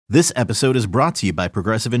This episode is brought to you by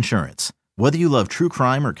Progressive Insurance. Whether you love true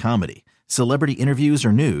crime or comedy, celebrity interviews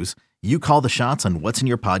or news, you call the shots on what's in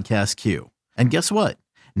your podcast queue. And guess what?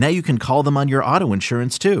 Now you can call them on your auto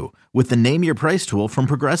insurance too with the Name Your Price tool from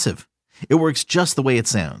Progressive. It works just the way it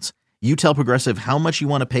sounds. You tell Progressive how much you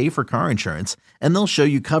want to pay for car insurance, and they'll show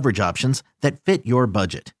you coverage options that fit your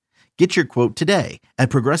budget. Get your quote today at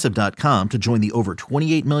Progressive.com to join the over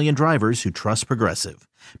 28 million drivers who trust Progressive.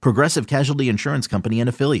 Progressive Casualty Insurance Company and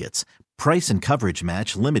Affiliates. Price and coverage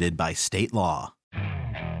match limited by state law.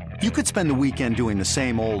 You could spend the weekend doing the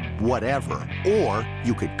same old whatever, or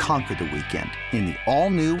you could conquer the weekend in the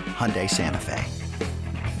all-new Hyundai Santa Fe.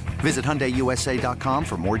 Visit HyundaiUSA.com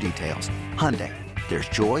for more details. Hyundai, there's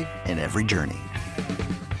joy in every journey.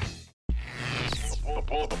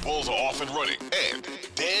 The Bulls are off and running, and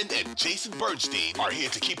Dan and Jason Bernstein are here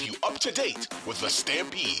to keep you up to date with the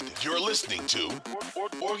Stampede. You're listening to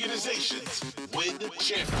Organizations Win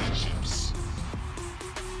Championships.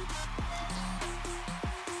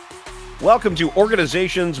 Welcome to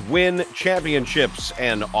Organizations Win Championships,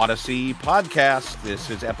 an Odyssey podcast.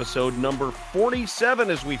 This is episode number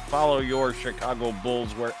 47 as we follow your Chicago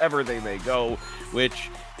Bulls wherever they may go,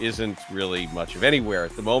 which isn't really much of anywhere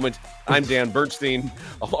at the moment. I'm Dan Bernstein,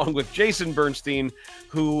 along with Jason Bernstein,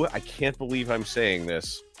 who, I can't believe I'm saying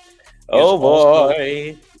this, oh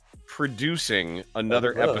boy, producing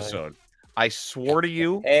another episode. I swore to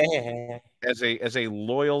you, as a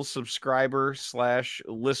loyal subscriber /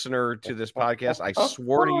 listener to this podcast, I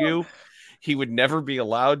swore to you he would never be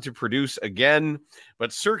allowed to produce again,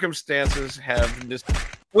 but circumstances have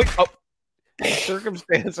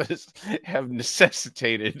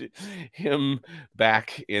necessitated him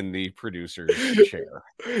back in the producer's chair.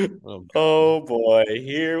 Oh boy,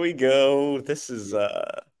 here we go. This is fun.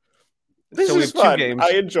 Games.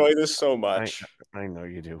 I enjoy this so much. I know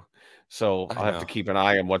you do. So I'll have to keep an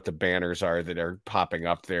eye on what the banners are that are popping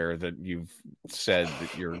up there that you've said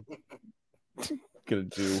that you're gonna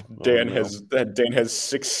do. Dan has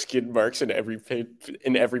 6 skid marks in every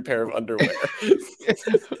pair of underwear.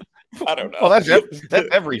 I don't know. Well, that's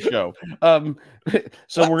every show.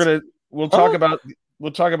 So we'll talk about I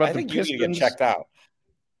the think you need to Pistons. get checked out.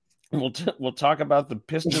 We'll talk about the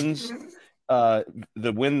Pistons. The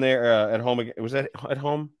win there at home. Was that at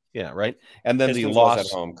home? Yeah, right. And then Pistons the loss at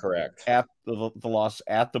home, correct? At the loss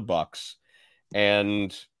at the Bucks,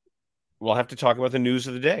 and we'll have to talk about the news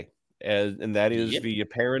of the day, and that is the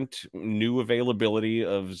apparent new availability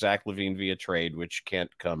of Zach LaVine via trade, which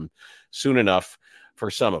can't come soon enough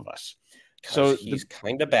for some of us. So he's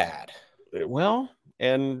kind of bad. Well,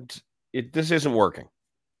 and this isn't working.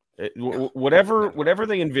 Whatever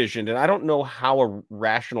they envisioned, and I don't know how a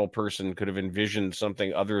rational person could have envisioned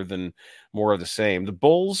something other than more of the same. The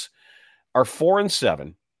Bulls are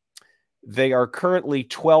 4-7. They are currently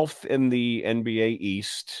 12th in the NBA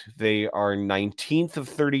East. They are 19th of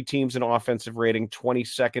 30 teams in offensive rating,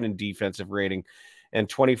 22nd in defensive rating, and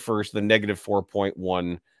 21st the negative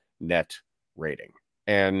 4.1 net rating.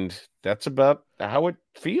 And that's about how it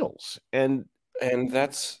feels. And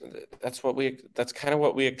that's kind of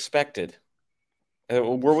what we expected.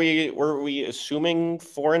 Were we assuming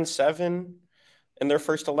 4-7 in their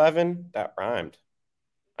first 11? That rhymed.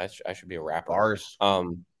 I should be a rapper. Bars.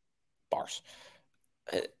 Bars.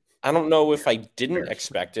 I don't know if I didn't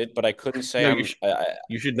expect it, but I couldn't say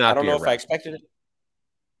you should not. I don't know if I expected it.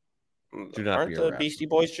 Aren't the Beastie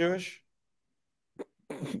Boys Jewish?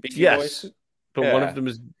 Yes, but yeah. one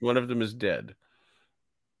of them is dead.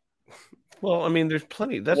 Well, I mean, there's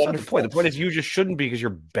plenty. That's not the point. The point is you just shouldn't be because you're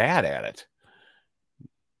bad at it.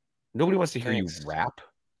 Nobody wants to hear you rap.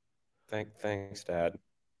 Thanks, Dad.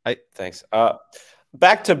 Thanks.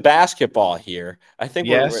 Back to basketball here. I think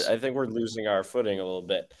we're losing our footing a little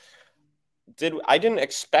bit. I didn't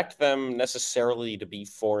expect them necessarily to be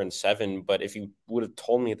 4-7, but if you would have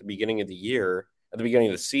told me at the beginning of the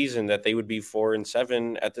season, that they would be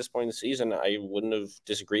 4-7 at this point in the season, I wouldn't have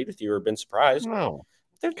disagreed with you or been surprised. No.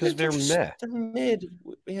 Because they're meh. They're mid.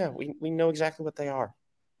 Yeah, we know exactly what they are.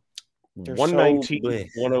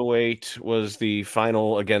 119-108 was the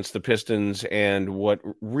final against the Pistons, and what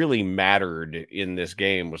really mattered in this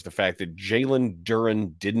game was the fact that Jalen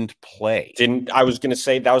Duren didn't play. I was going to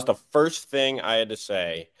say that was the first thing I had to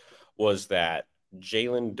say was that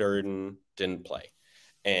Jalen Duren didn't play.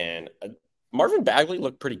 And Marvin Bagley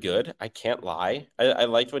looked pretty good. I can't lie. I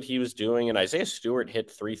liked what he was doing, and Isaiah Stewart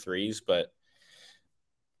hit 3 threes, but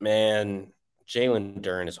man, Jalen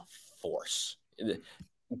Duren is a force.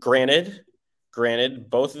 Granted,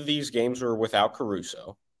 both of these games were without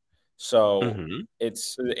Caruso. So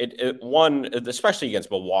one, especially against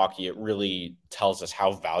Milwaukee, it really tells us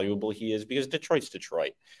how valuable he is because Detroit's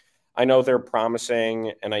Detroit. I know they're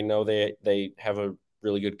promising, and I know they have a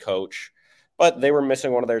really good coach, but they were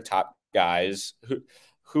missing one of their top guys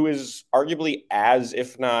who is arguably as,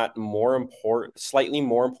 if not more important, slightly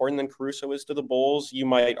more important than Caruso is to the Bulls. You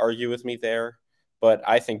might argue with me there, but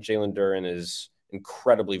I think Jalen Duren is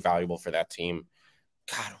incredibly valuable for that team.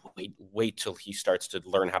 God, wait till he starts to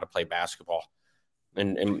learn how to play basketball,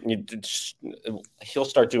 and he'll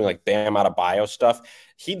start doing like Bam Adebayo stuff.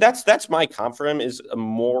 That's my comp for him is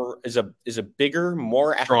a bigger,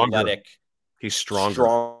 more athletic. He's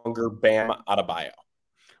stronger Bam Adebayo.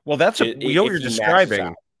 Well, that's what you're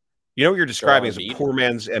describing. You know what you're describing is a poor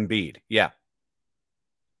man's Embiid. Yeah,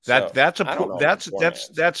 that's a poor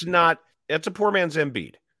man's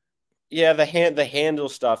Embiid. Yeah, the handle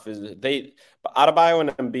stuff is Adebayo and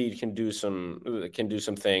Embiid can do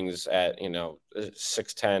some things at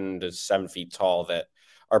 6'10" to 7 feet tall that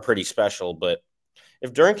are pretty special. But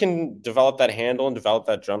if Duren can develop that handle and develop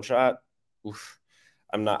that jump shot,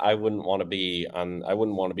 I wouldn't want to be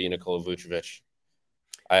Nikola Vucevic.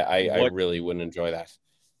 I really wouldn't enjoy that.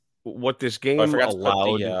 What this game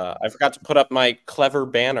allowed. I forgot to put up my clever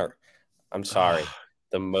banner. I'm sorry.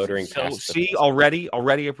 The motoring cast. See, already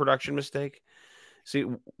a production mistake. See,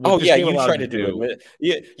 you tried to do it.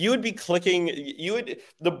 You would be clicking.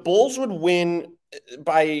 The Bulls would win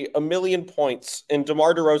by 1,000,000 points, and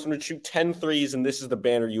DeMar DeRozan would shoot 10 threes, and this is the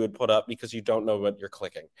banner you would put up because you don't know what you're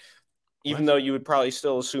clicking, even though you would probably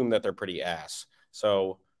still assume that they're pretty ass.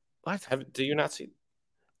 So, do you not see?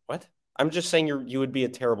 What? I'm just saying you would be a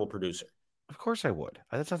terrible producer. Of course I would.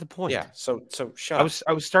 That's not the point. Yeah. So shut up.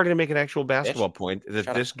 I was starting to make an actual basketball point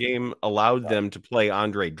that this game allowed them to play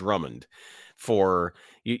Andre Drummond for,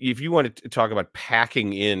 if you want to talk about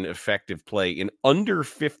packing in effective play, in under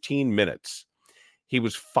 15 minutes, he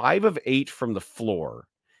was 5 of 8 from the floor.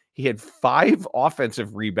 He had 5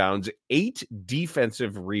 offensive rebounds, 8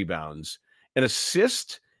 defensive rebounds, an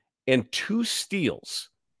assist, and 2 steals.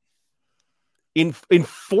 In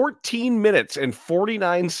 14 minutes and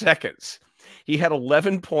 49 seconds. He had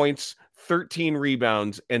 11 points, 13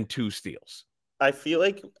 rebounds, and 2 steals. I feel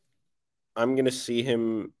like I'm going to see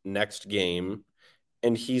him next game,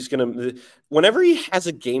 and he's going to – whenever he has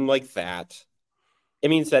a game like that, it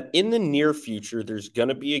means that in the near future, there's going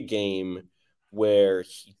to be a game where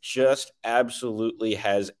he just absolutely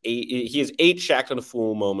has – he has 8 Shaq and a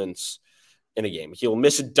Fool moments in a game. He'll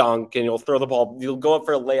miss a dunk, and he'll throw the ball – he'll go up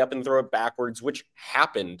for a layup and throw it backwards, which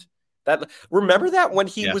happened. Remember that when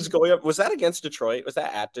he was going up? Was that against Detroit? Was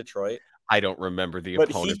that at Detroit? I don't remember the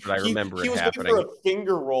opponent, but I remember it happening. He was going for a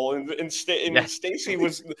finger roll, and Stacey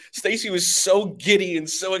was so giddy and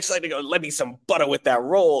so excited to go, let me some butter with that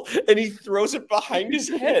roll, and he throws it behind his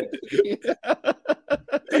head.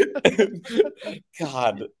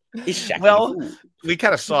 God. Well, we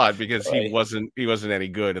kind of saw it because he wasn't any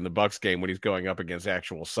good in the Bucks game when he's going up against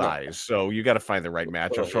actual size. So you got to find the right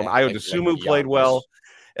matchups for him. Ayo Dosunmu played well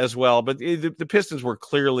as well, but the Pistons were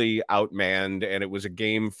clearly outmanned, and it was a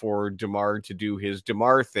game for DeMar to do his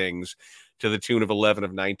DeMar things to the tune of 11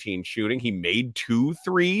 of 19 shooting. He made 2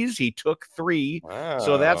 threes. He took 3. Wow.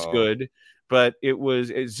 So that's good. But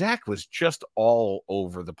Zach was just all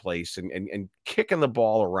over the place and kicking the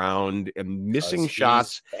ball around and missing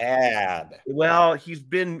shots. Bad. Well,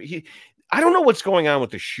 I don't know what's going on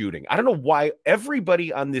with the shooting. I don't know why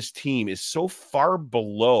everybody on this team is so far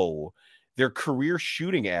below their career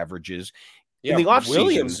shooting averages. In the offseason,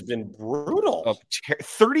 Williams has been brutal.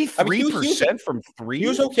 33% from 3. He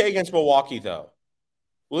was okay against Milwaukee, though.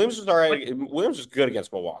 Williams was all right. Williams was good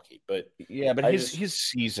against Milwaukee, but his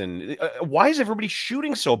season. Why is everybody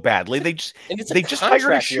shooting so badly? They just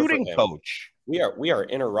hired a shooting coach. We are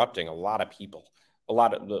interrupting a lot of people.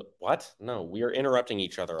 We are interrupting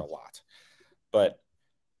each other a lot. But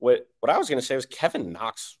what I was going to say was Kevin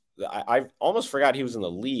Knox. I almost forgot he was in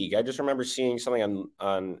the league. I just remember seeing something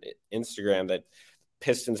on Instagram that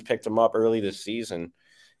Pistons picked him up early this season.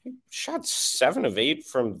 He shot 7 of 8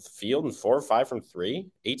 from the field and 4 or 5 from 3,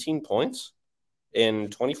 18 points in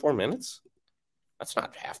 24 minutes. That's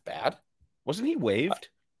not half bad. Wasn't he waived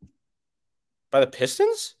by the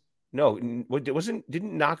Pistons? No,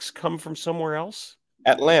 didn't Knox come from somewhere else?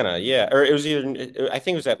 Atlanta, yeah. Or it was I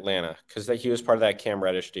think it was Atlanta because he was part of that Cam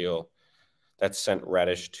Reddish deal that sent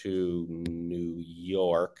Reddish to New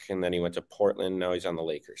York, and then he went to Portland. Now he's on the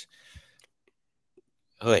Lakers.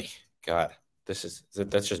 Oy, God. That's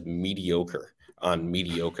just mediocre on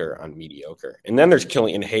mediocre on mediocre. And then there's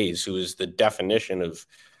Killian Hayes, who is the definition of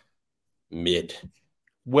mid.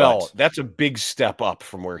 Well, that's a big step up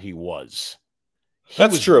from where he was.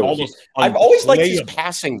 That's true. I've always liked his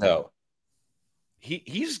passing, though.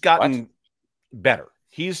 He's gotten better.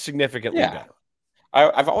 He's significantly better.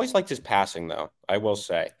 I've always liked his passing, though, I will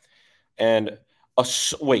say. And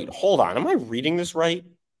wait, hold on. Am I reading this right?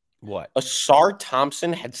 What? Ausar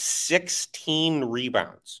Thompson had 16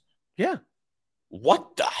 rebounds. Yeah.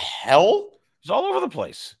 What the hell? He's all over the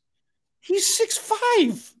place. He's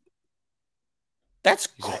 6'5". That's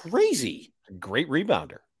crazy. A great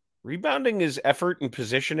rebounder. Rebounding is effort and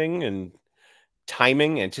positioning and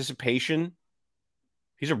timing, anticipation.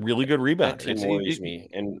 He's a really good rebounder. That team worries me.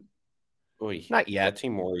 And not yet. That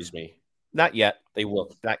team worries me. Not yet. They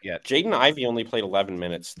will. Not yet. Jaden Ivey only played 11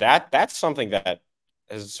 minutes. That's something that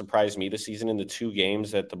has surprised me this season in the 2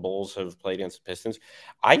 games that the Bulls have played against the Pistons.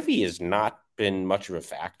 Ivey has not been much of a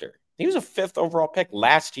factor. He was a 5th overall pick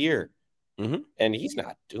last year, and he's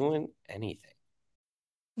not doing anything.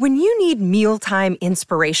 When you need mealtime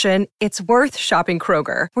inspiration, it's worth shopping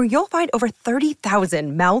Kroger, where you'll find over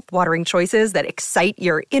 30,000 mouth-watering choices that excite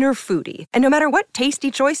your inner foodie. And no matter what tasty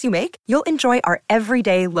choice you make, you'll enjoy our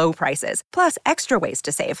everyday low prices, plus extra ways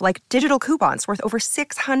to save, like digital coupons worth over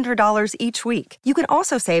 $600 each week. You can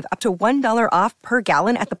also save up to $1 off per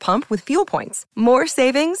gallon at the pump with fuel points. More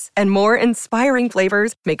savings and more inspiring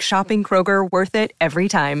flavors make shopping Kroger worth it every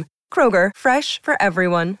time. Kroger, fresh for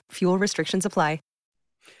everyone. Fuel restrictions apply.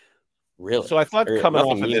 Really? So I thought coming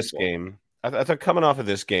off of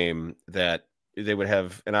this game that they would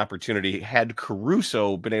have an opportunity had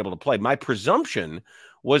Caruso been able to play. My presumption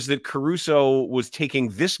was that Caruso was taking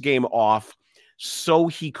this game off so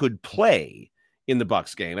he could play in the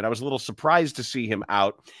Bucks game, and I was a little surprised to see him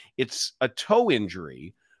out. It's a toe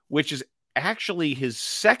injury, which is actually his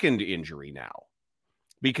second injury now,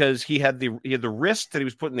 because he had the wrist that he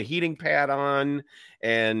was putting the heating pad on,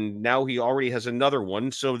 and now he already has another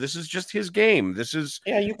one. So this is just his game. It's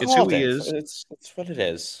who he is. It's what it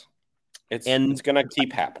is. It's going to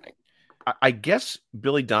keep happening. I guess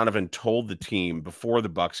Billy Donovan told the team before the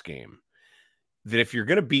Bucks game that if you're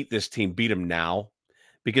going to beat this team, beat them now,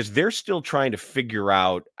 because they're still trying to figure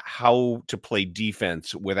out how to play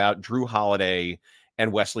defense without Drew Holiday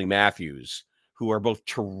and Wesley Matthews, who are both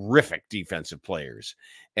terrific defensive players.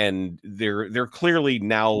 And they're clearly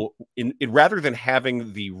now, rather than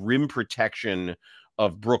having the rim protection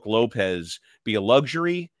of Brook Lopez be a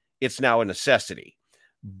luxury, it's now a necessity.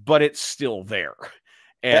 But it's still there.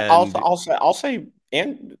 And I'll say,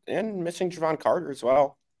 and missing Javon Carter as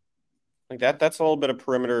well. Like that's a little bit of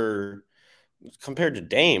perimeter compared to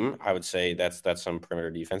Dame. I would say that's some perimeter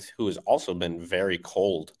defense, who has also been very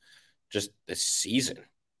cold just this season.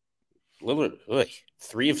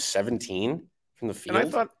 3 of 17 from the field. And I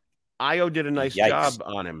thought Ayo did a nice job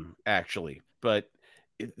on him, actually. But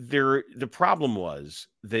the problem was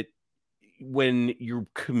that when you're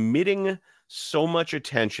committing so much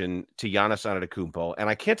attention to Giannis Antetokounmpo, and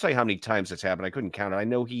I can't tell you how many times that's happened. I couldn't count it. I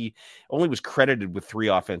know he only was credited with 3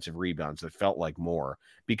 offensive rebounds that felt like more,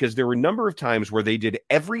 because there were a number of times where they did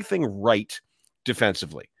everything right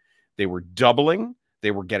defensively. They were doubling,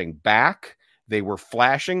 they were getting back, they were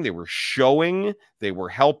flashing, they were showing, they were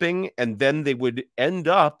helping, and then they would end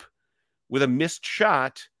up with a missed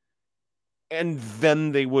shot, and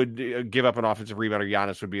then they would give up an offensive rebound, or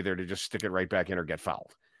Giannis would be there to just stick it right back in or get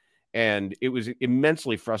fouled. And it was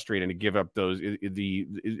immensely frustrating to give up those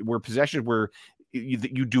where possessions where you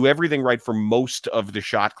do everything right for most of the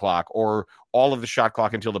shot clock or all of the shot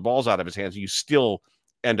clock until the ball's out of his hands. You still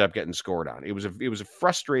end up getting scored on. It was a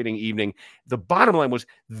frustrating evening. The bottom line was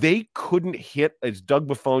they couldn't hit, as Doug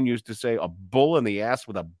Buffon used to say, a bull in the ass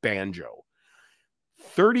with a banjo.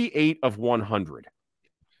 38 of 100.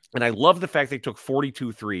 And I love the fact they took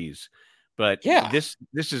 42 threes. But yeah, this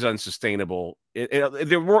is unsustainable.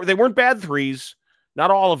 They weren't bad threes, not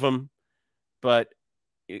all of them, but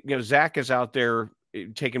Zach is out there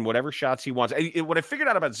taking whatever shots he wants. What I figured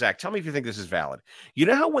out about Zach, tell me if you think this is valid. You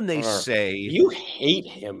know how when they say you hate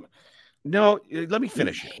him? No, let me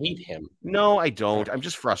finish. You hate him? No, I don't. I'm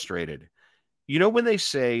just frustrated. You know when they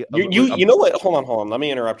say you know what? Hold on. Let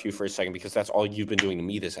me interrupt you for a second, because that's all you've been doing to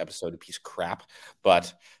me this episode, a piece of crap.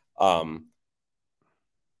 But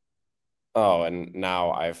oh, and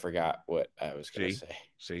now I forgot what I was going to say.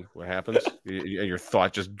 See what happens? Your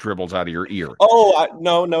thought just dribbles out of your ear. Oh,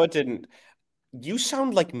 no, it didn't. You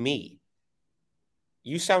sound like me.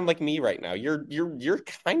 You sound like me right now. You're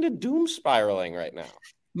kind of doom spiraling right now.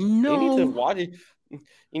 No, you need to watch it.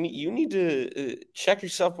 You need to check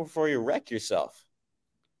yourself before you wreck yourself.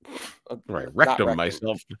 Right, rectum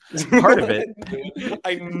myself. Part of it.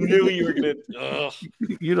 I knew you were going to.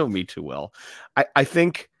 You know me too well. I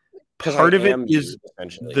think part of it is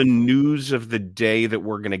the news of the day that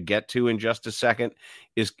we're going to get to in just a second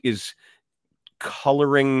is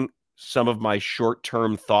coloring some of my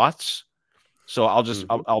short-term thoughts. So I'll just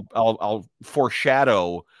I'll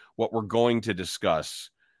foreshadow what we're going to discuss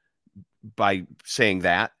by saying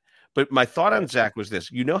that. But my thought on Zach was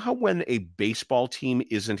this: you know how when a baseball team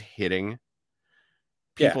isn't hitting,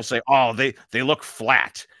 people say, "Oh, they look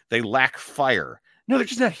flat, they lack fire." No, they're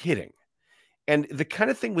just not hitting. And the kind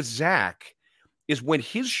of thing with Zach is when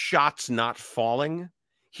his shot's not falling,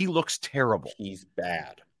 he looks terrible. He's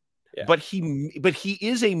bad. Yeah. But he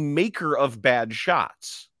is a maker of bad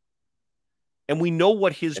shots. And we know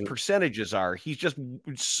what his percentages are. He's just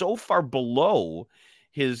so far below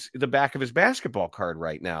the back of his basketball card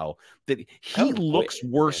right now that he looks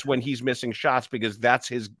worse when he's missing shots because that's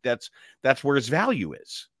where his value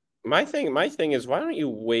is. My thing is, why don't you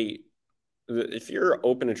wait? If you're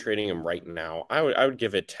open to trading him right now, I would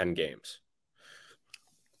give it 10 games.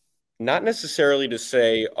 Not necessarily to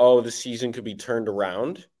say, oh, the season could be turned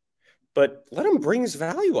around, but let him bring his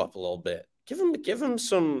value up a little bit. Give him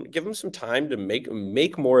some time to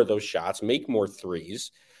make more of those shots, make more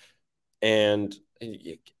threes. And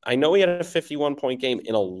I know he had a 51-point game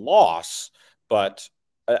in a loss, but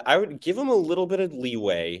I would give him a little bit of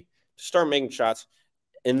leeway to start making shots.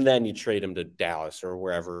 And then you trade him to Dallas or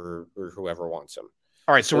wherever or whoever wants him.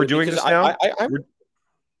 All right, so we're doing this now?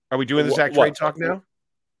 Are we doing the Zach trade talk now?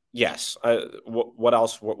 Yes. What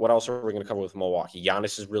else are we going to cover with Milwaukee?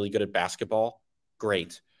 Giannis is really good at basketball.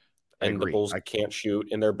 Great. And the Bulls can't shoot,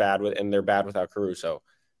 and they're bad without Caruso.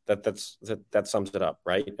 That sums it up,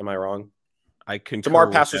 right? Am I wrong? I concur.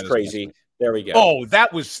 DeMar Pass was crazy. There we go. Oh,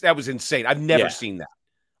 that was insane. I've never seen that.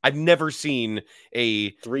 I've never seen a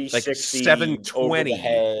 360 720 over the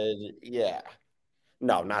head. Yeah.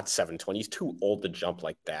 No, not 720. He's too old to jump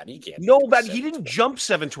like that. He can't. No, but he didn't jump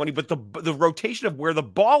 720, but the rotation of where the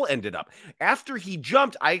ball ended up. After he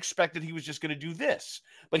jumped, I expected he was just going to do this.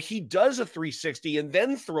 But he does a 360 and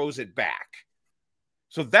then throws it back.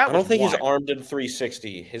 So that I don't think he's armed in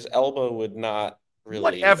 360. His elbow would not really.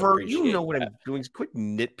 Whatever. You know what I'm doing. Quit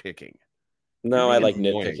nitpicking. No, I like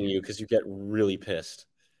nitpicking you because you get really pissed.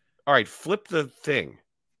 All right, flip the thing.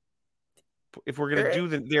 If we're going to do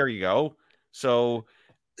there you go. So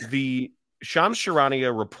the Shams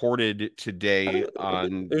Charania reported today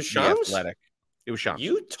on The Athletic. It was Shams.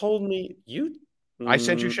 You told me I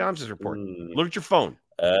sent you Shams' report. Look at your phone.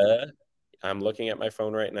 I'm looking at my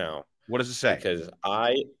phone right now. What does it say? Because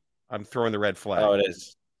I'm throwing the red flag. Oh, it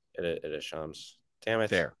is. It is Shams. Damn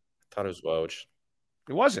it. There. I thought it was Woj.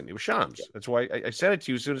 It wasn't. It was Shams. Yeah. That's why I sent it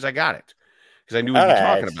to you as soon as I got it. Because I knew we'd be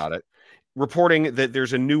talking about it. Reporting that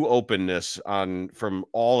there's a new openness from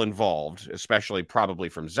all involved, especially probably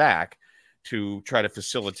from Zach, to try to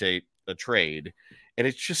facilitate a trade. And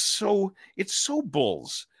it's just it's so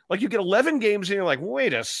Bulls. Like you get 11 games and you're like,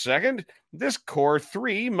 wait a second, this core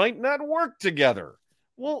three might not work together.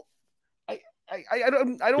 Well, I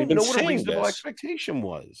don't know what a reasonable expectation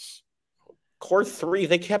was. Core three,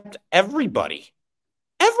 they kept everybody.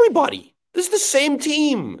 Everybody. This is the same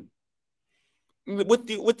team. With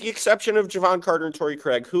the exception of Javon Carter and Torrey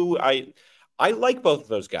Craig, who I like both of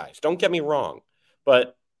those guys. Don't get me wrong.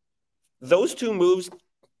 But those two moves,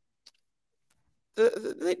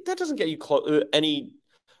 that doesn't get you any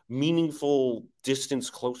meaningful distance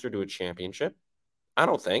closer to a championship. I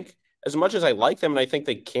don't think. As much as I like them and I think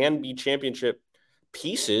they can be championship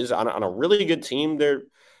pieces on a really good team, they're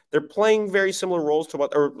playing very similar roles to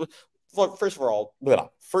what. Or first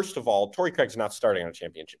of all, Torrey Craig's not starting on a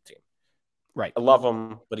championship team. Right. I love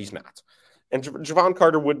him, but he's not. And Javon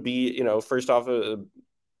Carter would be, first off a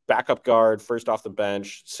backup guard, first off the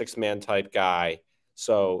bench, 6-man type guy.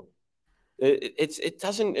 So it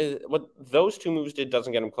doesn't what those two moves did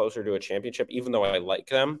doesn't get him closer to a championship, even though I like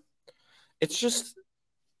them. It's just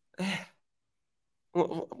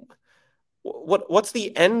what's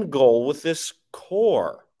the end goal with this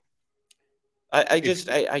core? I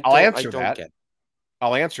don't get.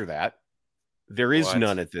 I'll answer that. There is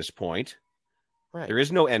none at this point. Right. There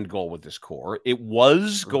is no end goal with this core. It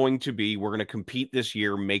was going to be, we're going to compete this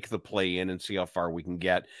year, make the play in and see how far we can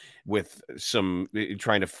get with some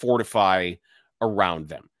trying to fortify around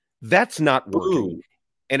them. That's not working. Ooh.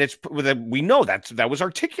 And we know that was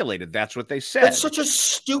articulated. That's what they said. That's such a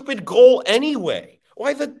stupid goal anyway.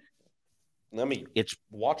 Watch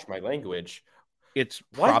my language. It's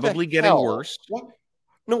probably getting worse.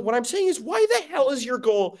 No, what I'm saying is, why the hell is your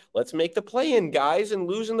goal? Let's make the play-in, guys, and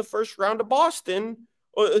lose in the first round to Boston.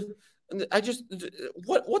 What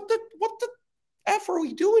the F are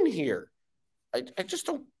we doing here? I just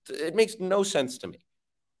don't. It makes no sense to me.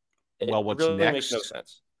 What's next? Makes no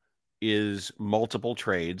sense. is multiple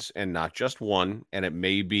trades and not just one. And it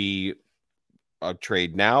may be a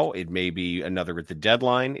trade now. It may be another at the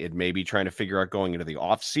deadline. It may be trying to figure out going into the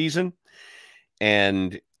off season.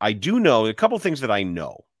 And I do know a couple of things that I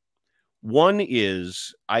know. One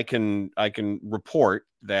is I can report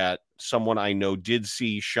that someone I know did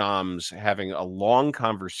see Shams having a long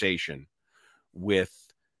conversation with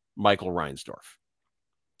Michael Reinsdorf.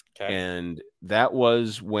 Okay. And that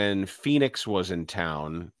was when Phoenix was in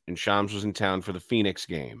town and Shams was in town for the Phoenix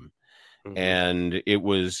game. Mm-hmm. And it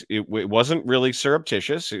wasn't really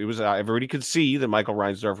surreptitious. It was everybody could see that Michael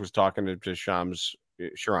Reinsdorf was talking to Shams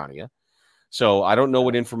Charania. So I don't know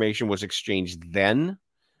what information was exchanged then.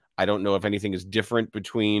 I don't know if anything is different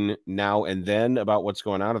between now and then about what's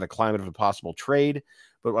going on or the climate of a possible trade.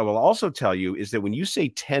 But what I will also tell you is that when you say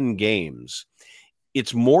 10 games,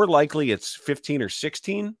 it's more likely it's 15 or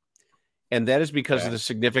 16. And that is because of the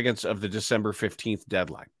significance of the December 15th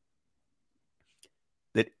deadline.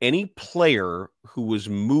 That any player who was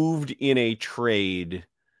moved in a trade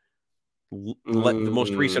the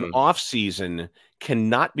most recent offseason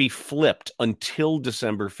cannot be flipped until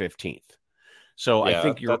December 15th. So I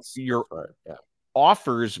think your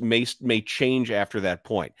offers may change after that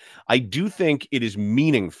point. I do think it is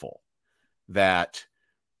meaningful that,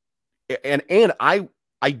 and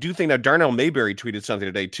I do think that Darnell Mayberry tweeted something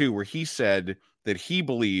today too, where he said that he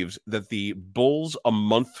believes that the Bulls a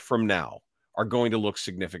month from now are going to look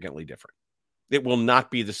significantly different. It will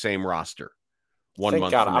not be the same roster. Thank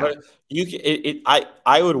month God. From now.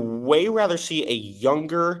 I would way rather see a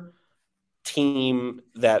younger team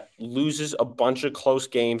that loses a bunch of close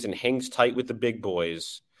games and hangs tight with the big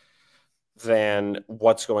boys than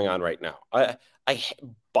what's going on right now.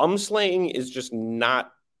 Bum slaying is just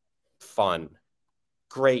not fun.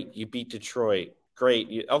 Great, you beat Detroit.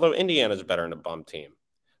 Great, although Indiana's better than a bum team,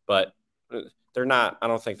 but they're not. I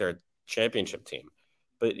don't think they're a championship team.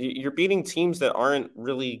 But you're beating teams that aren't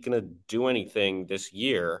really going to do anything this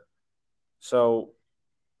year. So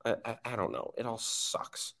I don't know. It all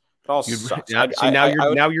sucks. It all sucks.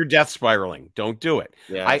 Now you're death spiraling. Don't do it.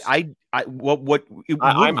 Yes. I'm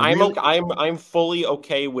fully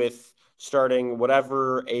okay with starting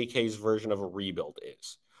whatever AK's version of a rebuild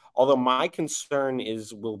is. Although my concern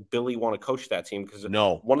is, will Billy want to coach that team? Because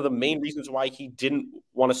one of the main reasons why he didn't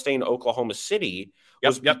want to stay in Oklahoma City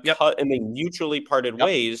was because, and they mutually parted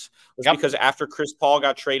ways, was because after Chris Paul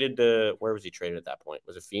got traded to, where was he traded at that point?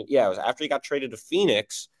 Was it Phoenix? Yeah, it was after he got traded to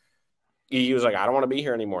Phoenix. He was like, I don't want to be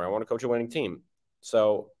here anymore. I want to coach a winning team.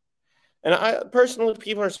 So, and I personally,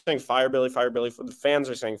 people are saying fire Billy. The fans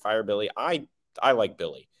are saying fire Billy. I like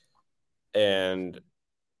Billy, and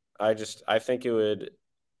I think it would.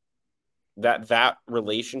 That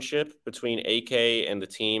relationship between AK and the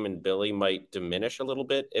team and Billy might diminish a little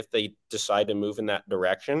bit if they decide to move in that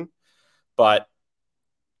direction. But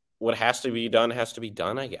what has to be done,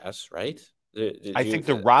 I guess, right? I think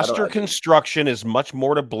the roster construction is much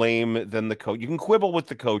more to blame than the coach. You can quibble with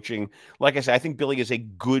the coaching. Like I said, I think Billy is a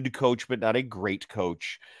good coach, but not a great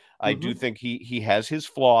coach. I do think he has his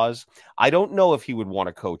flaws. I don't know if he would want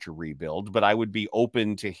to coach a rebuild, but I would be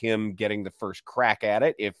open to him getting the first crack at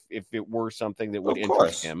it if it were something that would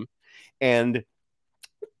interest him. And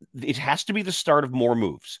it has to be the start of more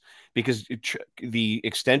moves because the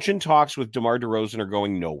extension talks with DeMar DeRozan are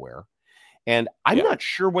going nowhere. And I'm not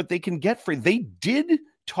sure what they can get for. They did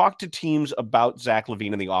talk to teams about Zach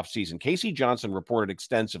LaVine in the offseason. Casey Johnson reported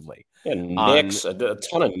extensively. Yeah, Knicks, a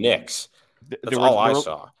ton of Knicks. That's all I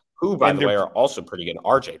saw. Who, by the way, are also pretty good.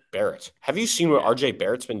 RJ Barrett. Have you seen what RJ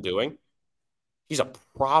Barrett's been doing? He's a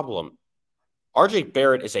problem. RJ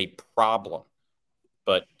Barrett is a problem.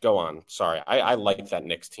 But go on. Sorry. I like that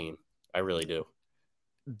Knicks team. I really do.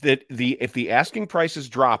 If the asking price is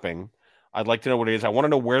dropping, I'd like to know what it is. I want to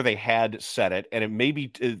know where they had set it. And it may be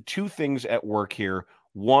two things at work here.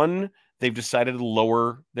 One, they've decided to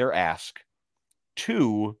lower their ask.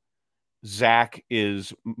 Two, Zach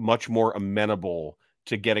is much more amenable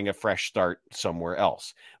to getting a fresh start somewhere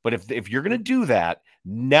else. But if you're going to do that,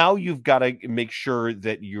 now you've got to make sure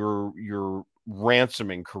that you're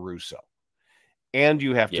ransoming Caruso. And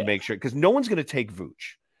you have to make sure, because no one's going to take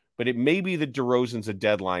Vooch. But it may be that DeRozan's a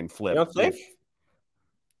deadline flip. You don't think?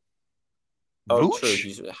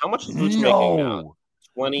 Vooch? True. How much is Vooch making now?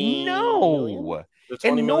 20 million?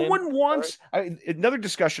 And no one wants another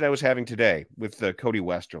discussion I was having today with Cody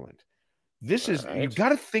Westerland. This is you've got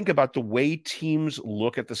to think about the way teams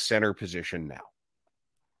look at the center position now.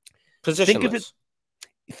 Positionless. Think of it.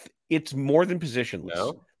 It's more than positionless.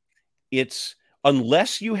 No. It's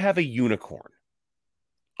unless you have a unicorn,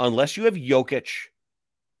 unless you have Jokic,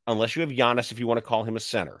 unless you have Giannis, if you want to call him a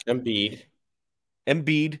center. Embiid.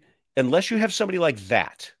 unless you have somebody like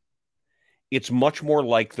that, it's much more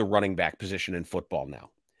like the running back position in football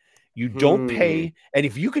now. You don't pay, and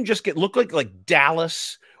if you can just look like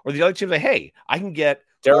Dallas or the other team, like, hey, I can get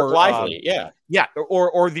Derek Lively,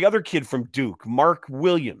 or the other kid from Duke, Mark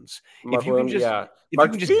Williams. Mark if you can Williams, just, if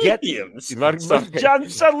Mark you can just Williams. John,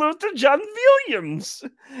 salute to John Williams.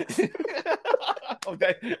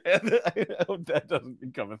 I hope that doesn't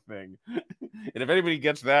become a thing. And if anybody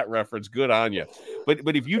gets that reference, good on you.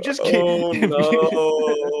 But if you just I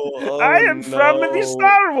am from the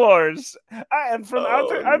Star Wars. I am from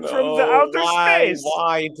I'm from the outer space.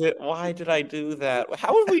 Why did I do that?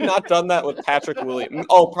 How have we not done that with Patrick Williams?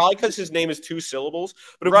 Oh, probably because his name is 2 syllables.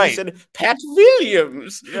 But if we said Pat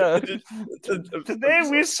Williams, today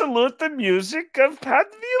we salute the music of Pat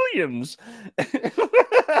Williams.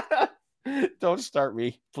 Don't start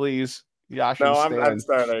me, please. Josh, no, I'm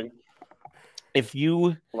starting. If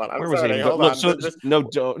you, hold on, where was it? Hold on. No,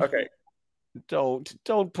 don't. Okay,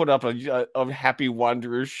 don't put up a Happy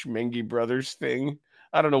Wanderer Schmengi Brothers thing.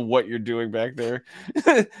 I don't know what you're doing back there.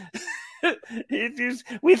 It is.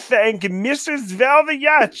 We thank Mrs.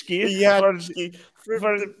 Valvayatsky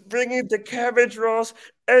for bringing the cabbage rolls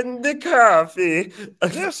and the coffee.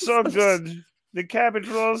 They're so good. The cabbage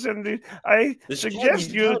rolls and the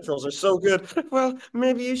cabbage rolls are so good. Well,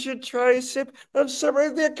 maybe you should try a sip of some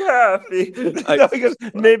of the coffee.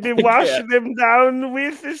 Maybe wash them down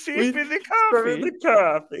with a sip of the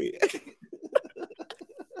coffee.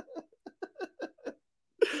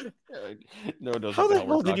 No, how the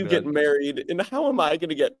hell did you get married, and how am I going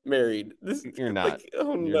to get married? You're not.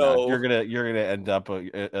 No. Not. You're gonna end up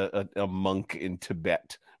a monk in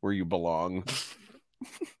Tibet where you belong.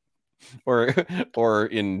 or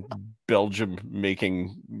in Belgium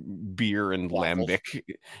making beer and lambic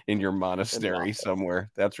in your monastery somewhere.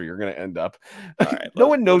 That's where you're going to end up. Right, no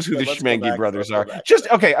one knows who the Schmengi brothers are. Just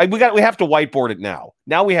okay. We have to whiteboard it now.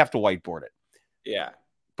 Now we have to whiteboard it. Yeah.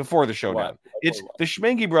 Before the showdown, it's the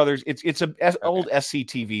Schmengi brothers. It's an old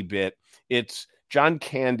SCTV bit. It's John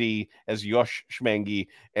Candy as Yosh Schmengi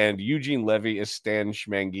and Eugene Levy as Stan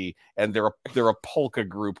Schmengi, and they're a polka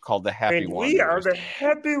group called the Happy Wanderers. We are the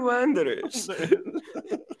Happy Wanderers.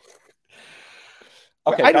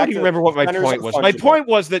 Okay, I don't even remember what my point was. My point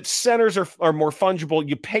was that centers are more fungible.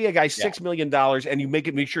 You pay a guy $6 million and you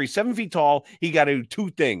make sure he's 7 feet tall. He got to do 2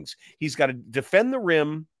 things. He's got to defend the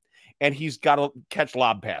rim and he's got to catch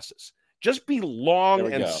lob passes. Just be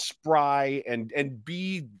long and spry and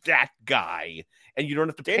be that guy. And you don't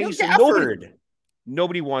have to pay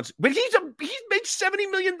nobody wants, but he's made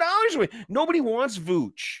 $70 million. Nobody wants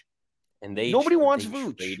Vooch. And nobody wants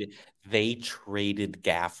Vooch. They traded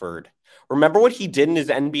Gafford. Remember what he did in his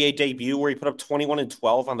NBA debut where he put up 21 and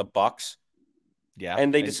 12 on the Bucks? Yeah.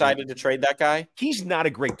 And they decided to trade that guy? He's not a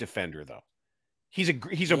great defender, though. He's a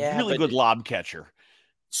really good lob catcher.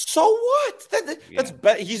 So what? That's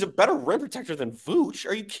he's a better rim protector than Vooch.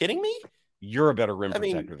 Are you kidding me? You're a better rim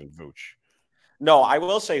protector than Vooch. No, I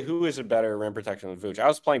will say who is a better rim protector than Vooch. I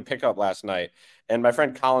was playing pickup last night, and my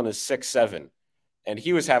friend Colin is 6'7", and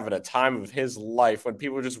he was having a time of his life when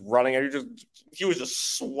people were just running, and he was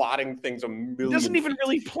just swatting things a million. He doesn't even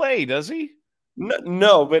really play, does he?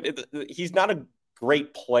 No, but he's not a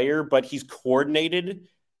great player, but he's coordinated.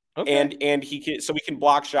 Okay. And he can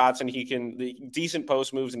block shots and he can decent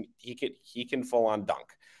post moves and he can full on dunk,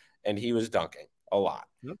 and he was dunking a lot.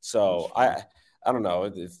 Yep. So I don't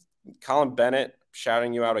know. Colin Bennett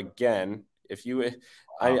shouting you out again. If you,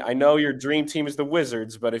 I know your dream team is the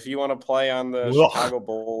Wizards, but if you want to play on the Chicago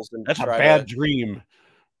Bulls, and that's a bad dream.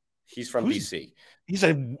 He's from DC. He's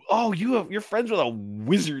you're friends with a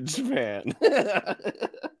Wizards fan.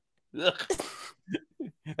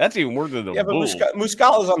 That's even worse than the Bulls. But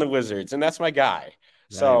Muscala's on the Wizards, and that's my guy.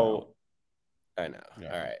 So I know.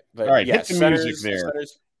 Yeah. All right, hit the music there.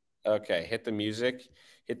 Okay, hit the music.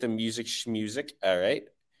 Hit the music schmusic. All right.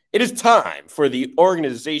 It is time for the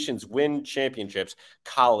Organizations Win Championships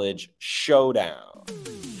College Showdown.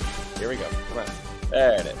 Here we go. Come on.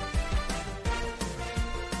 There it is.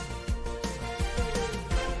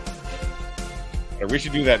 We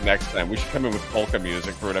should do that next time. We should come in with polka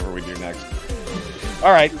music for whatever we do next.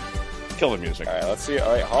 All right. Kill the music. All right, let's see.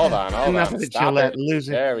 All right, hold on. Enough of the Gillette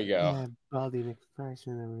loser. There we go. Yeah, Baldy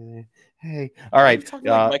McPherson over there. Hey. All right. Talking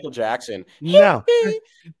like Michael Jackson. No,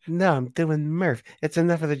 I'm doing Murph. It's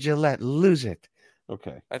enough of the Gillette. Lose it.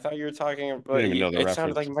 Okay. I thought you were talking about. I didn't even know the it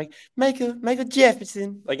reference. sounded like Michael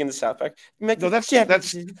Jefferson, like in the South Park.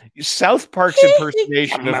 That's South Park's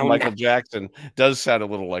impersonation of Michael Jackson does sound a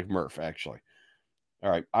little like Murph, actually. All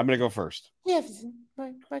right, I'm going to go first. Jefferson,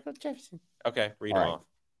 Michael Jefferson. Okay, read them off.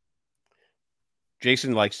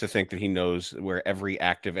 Jason likes to think that he knows where every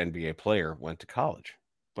active NBA player went to college,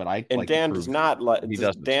 but Dan does not.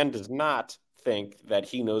 Dan does not think that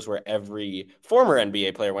he knows where every former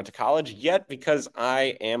NBA player went to college. Yet, because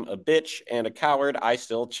I am a bitch and a coward, I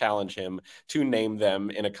still challenge him to name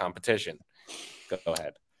them in a competition. Go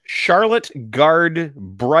ahead. Charlotte guard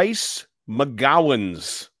Bryce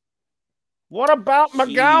McGowens. What about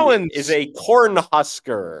McGowens? He is a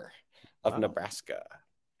Cornhusker of Nebraska.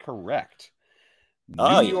 Correct.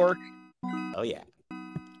 New York. Oh, yeah.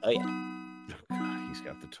 Oh, God, he's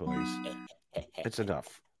got the toys. It's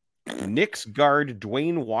enough. Knicks guard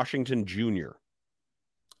Dwayne Washington Jr.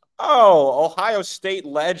 Oh, Ohio State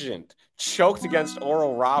legend. Choked against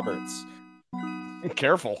Oral Roberts.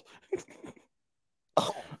 Careful.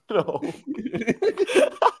 Oh, no.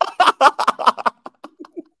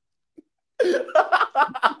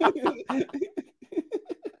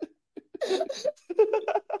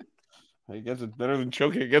 I guess it's better than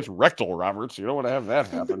choking against rectal Roberts. You don't want to have that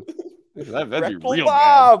happen. That'd rectal be real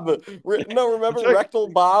Bob. bad. No, remember rectal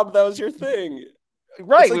Bob? That was your thing.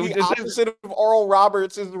 Right. It's like the opposite of Oral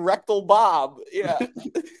Roberts is rectal Bob. Yeah.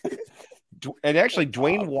 And actually,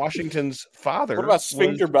 Dwayne Washington's father. What about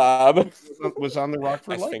Sphincter Bob? Was on the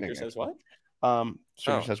Rockford Lightning. Sphincter says what?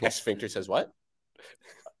 Sphincter says what?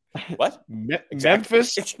 What?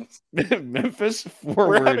 Memphis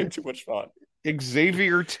forward. We're having too much fun.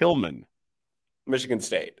 Xavier Tillman. Michigan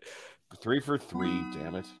State. 3 for 3,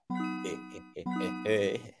 damn it.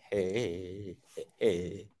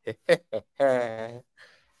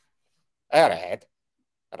 All right.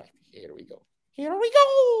 Here we go.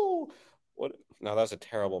 What? No, that's a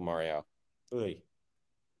terrible Mario. Here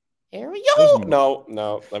we go. No.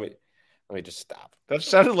 Let me just stop. That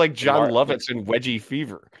sounded like John Lovitz in Wedgie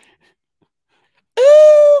Fever.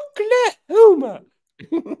 Oklahoma.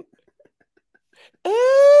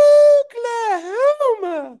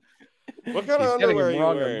 What kind of underwear are you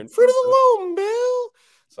wearing? Fruit of the Loom, Bill.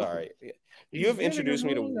 Sorry. You have introduced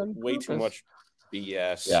me to way too much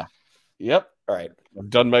BS. Yeah. Yep. All right.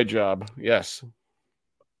 I've done my job. Yes.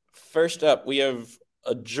 First up, we have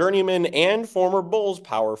a journeyman and former Bulls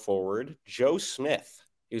power forward, Joe Smith.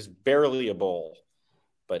 He was barely a Bull.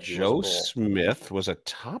 But Joe Smith was a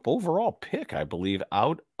top overall pick, I believe,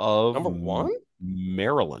 out of number 1?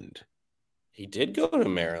 Maryland. He did go to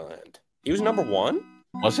Maryland. He was number 1?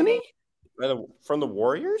 Wasn't he? From the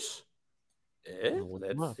Warriors?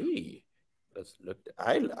 Let's see. Let's look.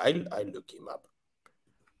 I look him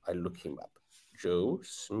up. Joe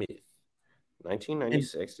Smith,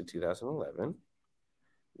 1996 to 2011.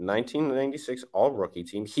 1996 All-Rookie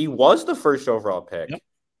team. He was the first overall pick.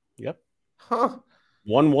 Yep. Huh.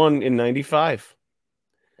 1-1 in 95.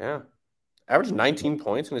 Yeah. Averaged 19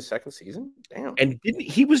 points in his second season. Damn. And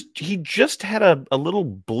he just had a little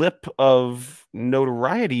blip of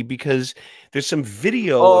notoriety because there's some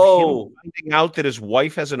video of him finding out that his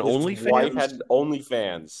wife has an OnlyFans. His wife had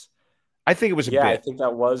OnlyFans. I think it was a bit. I think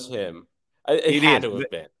that was him. It had to have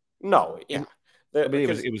been. No, yeah.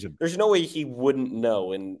 It was there's no way he wouldn't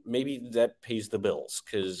know, and maybe that pays the bills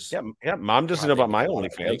because Mom doesn't know about my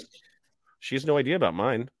OnlyFans. She has no idea about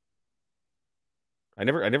mine. I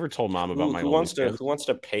never told Mom about my OnlyFans. Who wants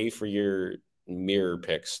to pay for your mirror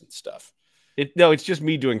pics and stuff? It's just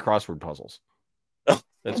me doing crossword puzzles.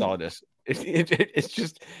 That's all it is. It's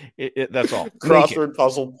just that's all. Crossword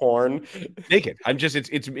puzzle porn. Naked.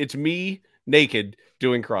 It's me naked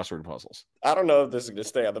doing crossword puzzles. I don't know if this is gonna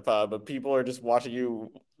stay on the pod, but people are just watching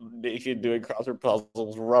you naked doing crossword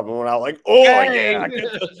puzzles, rubbing one out like, oh yeah,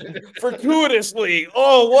 fortuitously.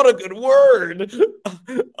 Oh, what a good word.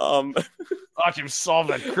 Watch him solve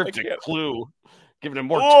that cryptic clue, giving him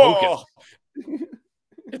more tokens.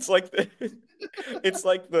 It's like the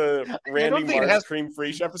Randy Marsh Cream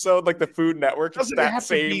Fraiche episode, like the Food Network. It's that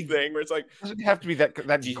same thing where it's like, doesn't have to be that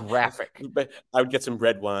graphic. But I would get some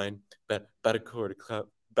red wine, about a quarter cup,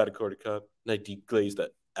 and I deep glaze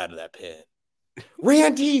that out of that pan.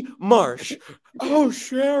 Randy Marsh. Oh,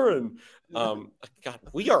 Sharon. God,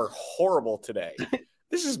 we are horrible today.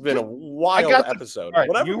 This has been a wild episode. Right,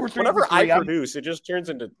 whenever I produce, it just turns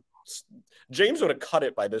into. James would have cut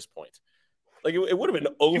it by this point. Like it would have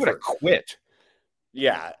been over. He would have quit.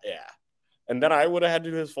 Yeah. And then I would have had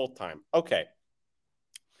to do this full time. Okay.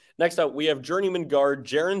 Next up, we have journeyman guard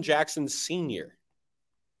Jaren Jackson Sr.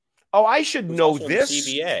 Oh, I should know this.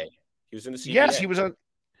 CBA. He was in the CBA. Yes, he was on.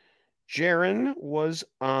 Jaren was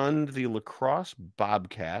on the lacrosse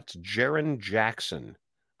Bobcats. Jaren Jackson.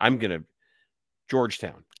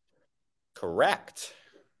 Georgetown. Correct.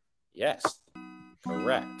 Yes.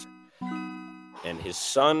 Correct. And his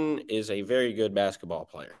son is a very good basketball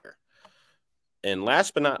player. And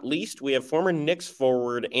last but not least, we have former Knicks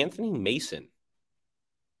forward Anthony Mason.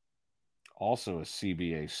 Also a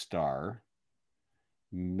CBA star.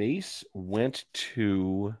 Mace went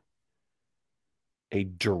to a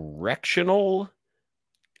directional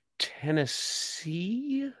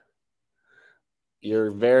Tennessee.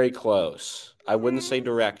 You're very close. I wouldn't say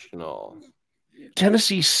directional.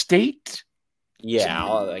 Tennessee State? Yeah,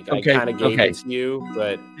 I kind of gave it to you,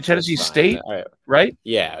 but Tennessee State, right?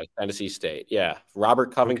 Yeah, Tennessee State. Yeah,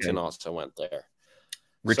 Robert Covington also went there.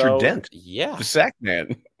 Richard Dent, yeah, the sack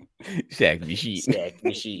man, sack machine, sack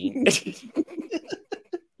machine.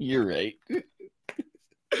 You're right.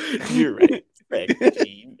 You're right. Sack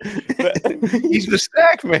machine. He's the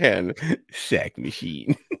sack man, sack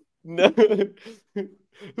machine. No.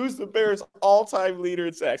 Who's the Bears' all-time leader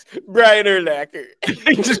in sacks? Brian Urlacher.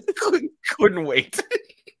 I just couldn't wait.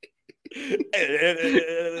 Brian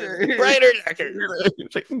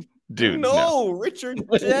Urlacher. Dude, no, Richard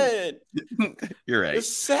Dent. You're right. The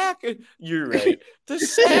sack. You're right. The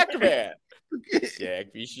sack man.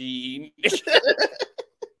 Sack machine.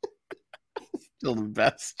 Still the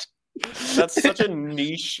best. That's such a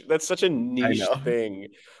niche. That's such a niche thing.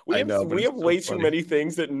 We have way too many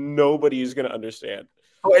things that nobody is going to understand.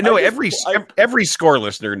 Oh, I know every score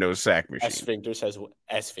listener knows sack machine. Sphincter says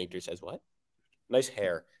what? Nice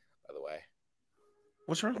hair, by the way.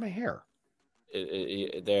 What's wrong with my hair?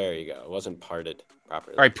 There you go. It wasn't parted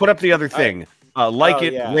properly. All right, put up the other thing.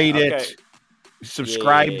 Rate it,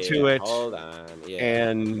 subscribe to it. Hold on. Yeah.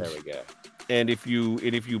 And there we go. And if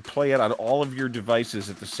you play it on all of your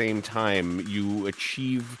devices at the same time, you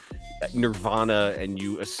achieve nirvana and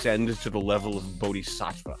you ascend to the level of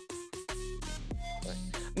bodhisattva.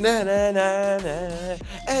 Na na na na,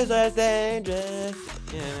 as I dangerous.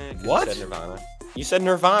 Yeah, what? You said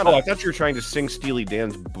Nirvana. Oh, I thought you were trying to sing Steely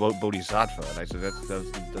Dan's Bodhisattva, and I said that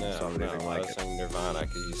doesn't sound anything like it. I was saying Nirvana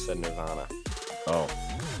because you said Nirvana. Oh.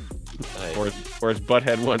 Or as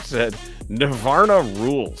Butthead once said, Nirvana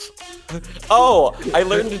rules. Oh, I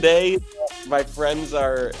learned today my friends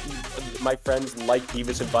like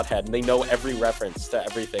Beavis and Butthead, and they know every reference to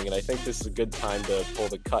everything, and I think this is a good time to pull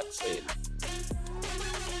the cut scene.